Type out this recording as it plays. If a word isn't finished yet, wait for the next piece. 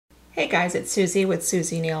Hey guys, it's Susie with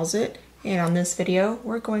Susie Nails It, and on this video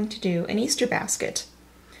we're going to do an Easter basket.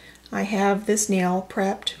 I have this nail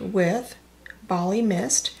prepped with Bali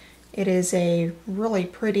Mist. It is a really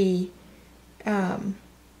pretty, let's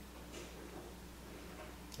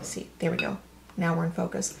see, there we go. Now we're in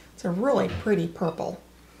focus. It's a really pretty purple.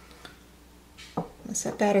 I'm going to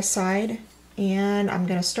set that aside, and I'm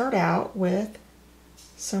going to start out with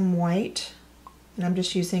some white, and I'm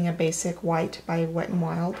just using a basic white by Wet n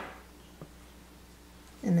Wild.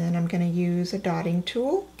 And then I'm going to use a dotting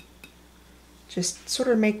tool, just sort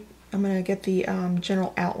of I'm going to get the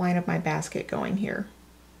general outline of my basket going here.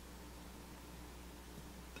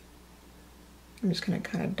 I'm just going to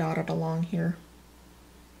kind of dot it along here.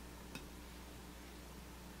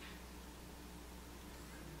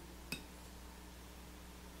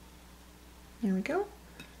 There we go.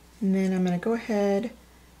 And then I'm going to go ahead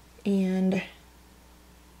and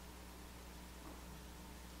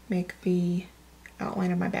make the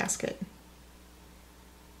outline of my basket.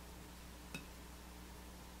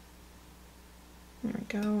 There we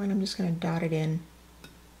go, and I'm just going to dot it in.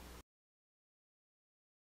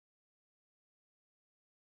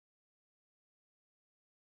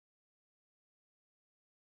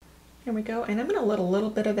 There we go, and I'm going to let a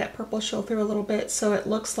little bit of that purple show through a little bit so it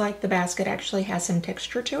looks like the basket actually has some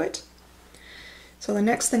texture to it. So the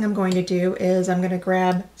next thing I'm going to do is I'm going to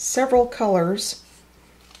grab several colors.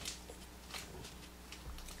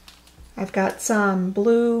 I've got some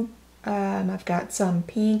blue, I've got some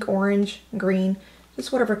pink, orange, green,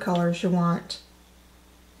 just whatever colors you want.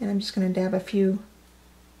 And I'm just going to dab a few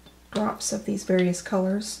drops of these various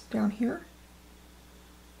colors down here.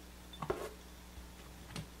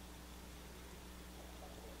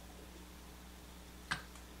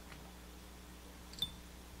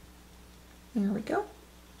 There we go.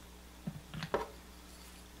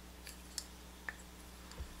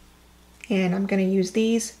 And I'm going to use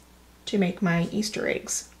these to make my Easter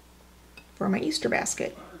eggs for my Easter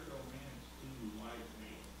basket.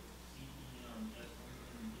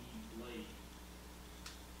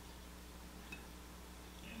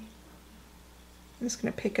 I'm just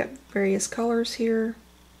going to pick up various colors here.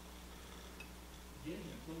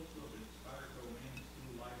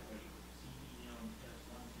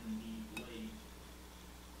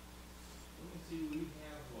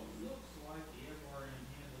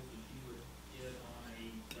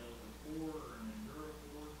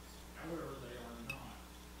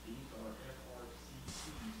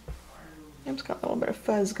 I've just got a little bit of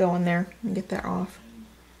fuzz going there. And get that off.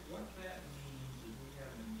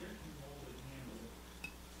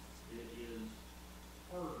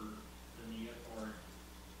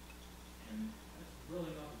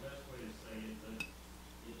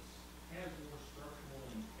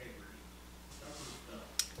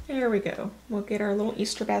 There we go. We'll get our little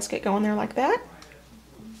Easter basket going there like that.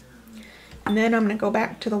 And then I'm going to go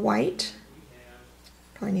back to the white.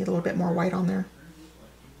 Probably need a little bit more white on there.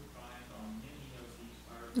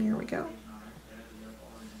 There we go.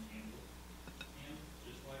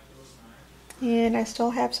 And I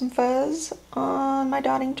still have some fuzz on my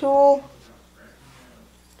dotting tool.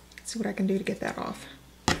 Let's see what I can do to get that off.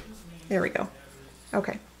 There we go.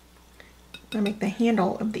 Okay. I'm going to make the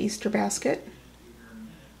handle of the Easter basket.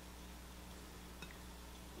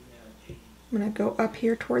 I'm going to go up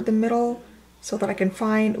here toward the middle so that I can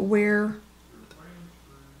find where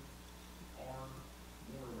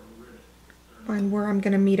I'm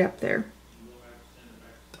going to meet up there.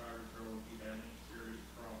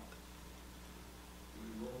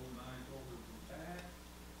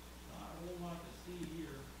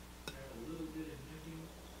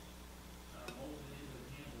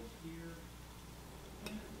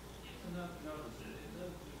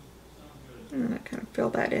 I'm going to kind of fill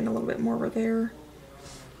that in a little bit more over there.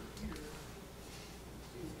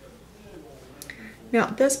 Now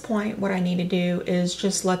at this point what I need to do is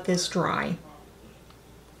just let this dry.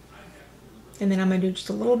 And then I'm going to do just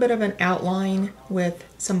a little bit of an outline with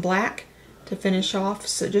some black to finish off,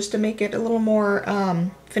 so just to make it a little more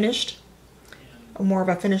finished, more of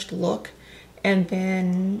a finished look. And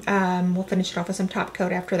then we'll finish it off with some top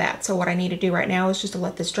coat after that. So what I need to do right now is just to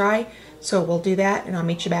let this dry. So we'll do that and I'll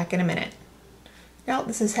meet you back in a minute. Now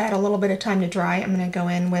this has had a little bit of time to dry. I'm going to go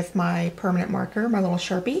in with my permanent marker, my little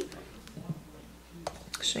Sharpie.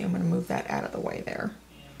 Actually, I'm going to move that out of the way there.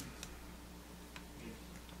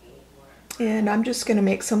 And I'm just going to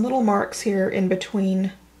make some little marks here in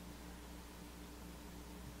between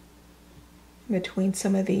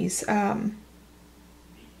some of these. I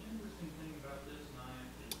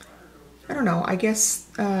don't know, I guess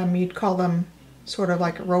you'd call them sort of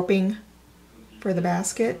like roping for the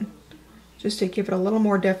basket. just to give it a little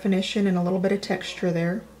more definition and a little bit of texture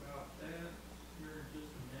there.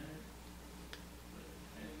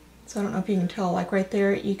 So I don't know if you can tell, like right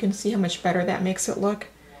there, you can see how much better that makes it look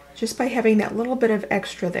just by having that little bit of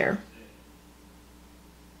extra there.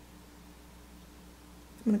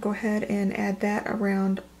 I'm going to go ahead and add that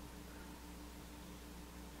around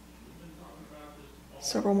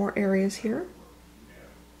several more areas here.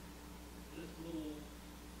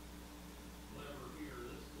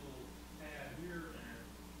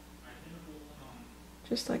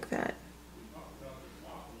 Just like that.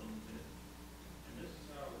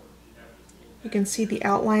 You can see the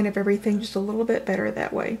outline of everything just a little bit better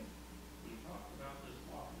that way.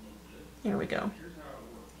 There we go.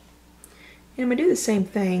 And I'm going to do the same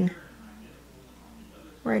thing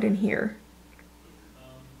right in here.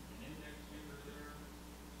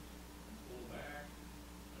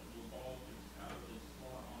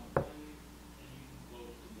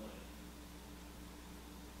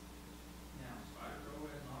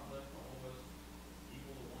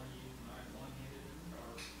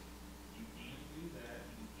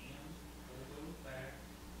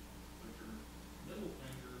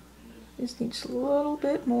 Just need just a little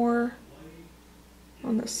bit more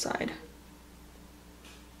on this side.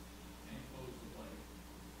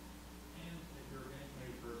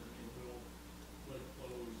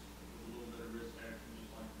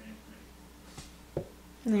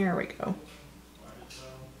 There we go.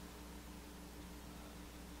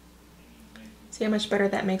 See how much better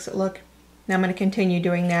that makes it look? Now I'm going to continue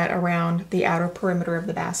doing that around the outer perimeter of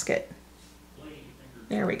the basket.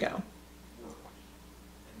 There we go.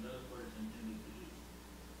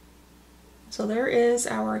 So there is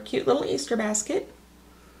our cute little Easter basket.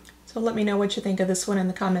 So let me know what you think of this one in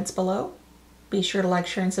the comments below. Be sure to like,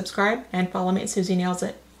 share, and subscribe, and follow me at Susie Nails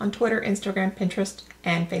It on Twitter, Instagram, Pinterest,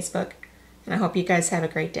 and Facebook. And I hope you guys have a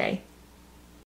great day.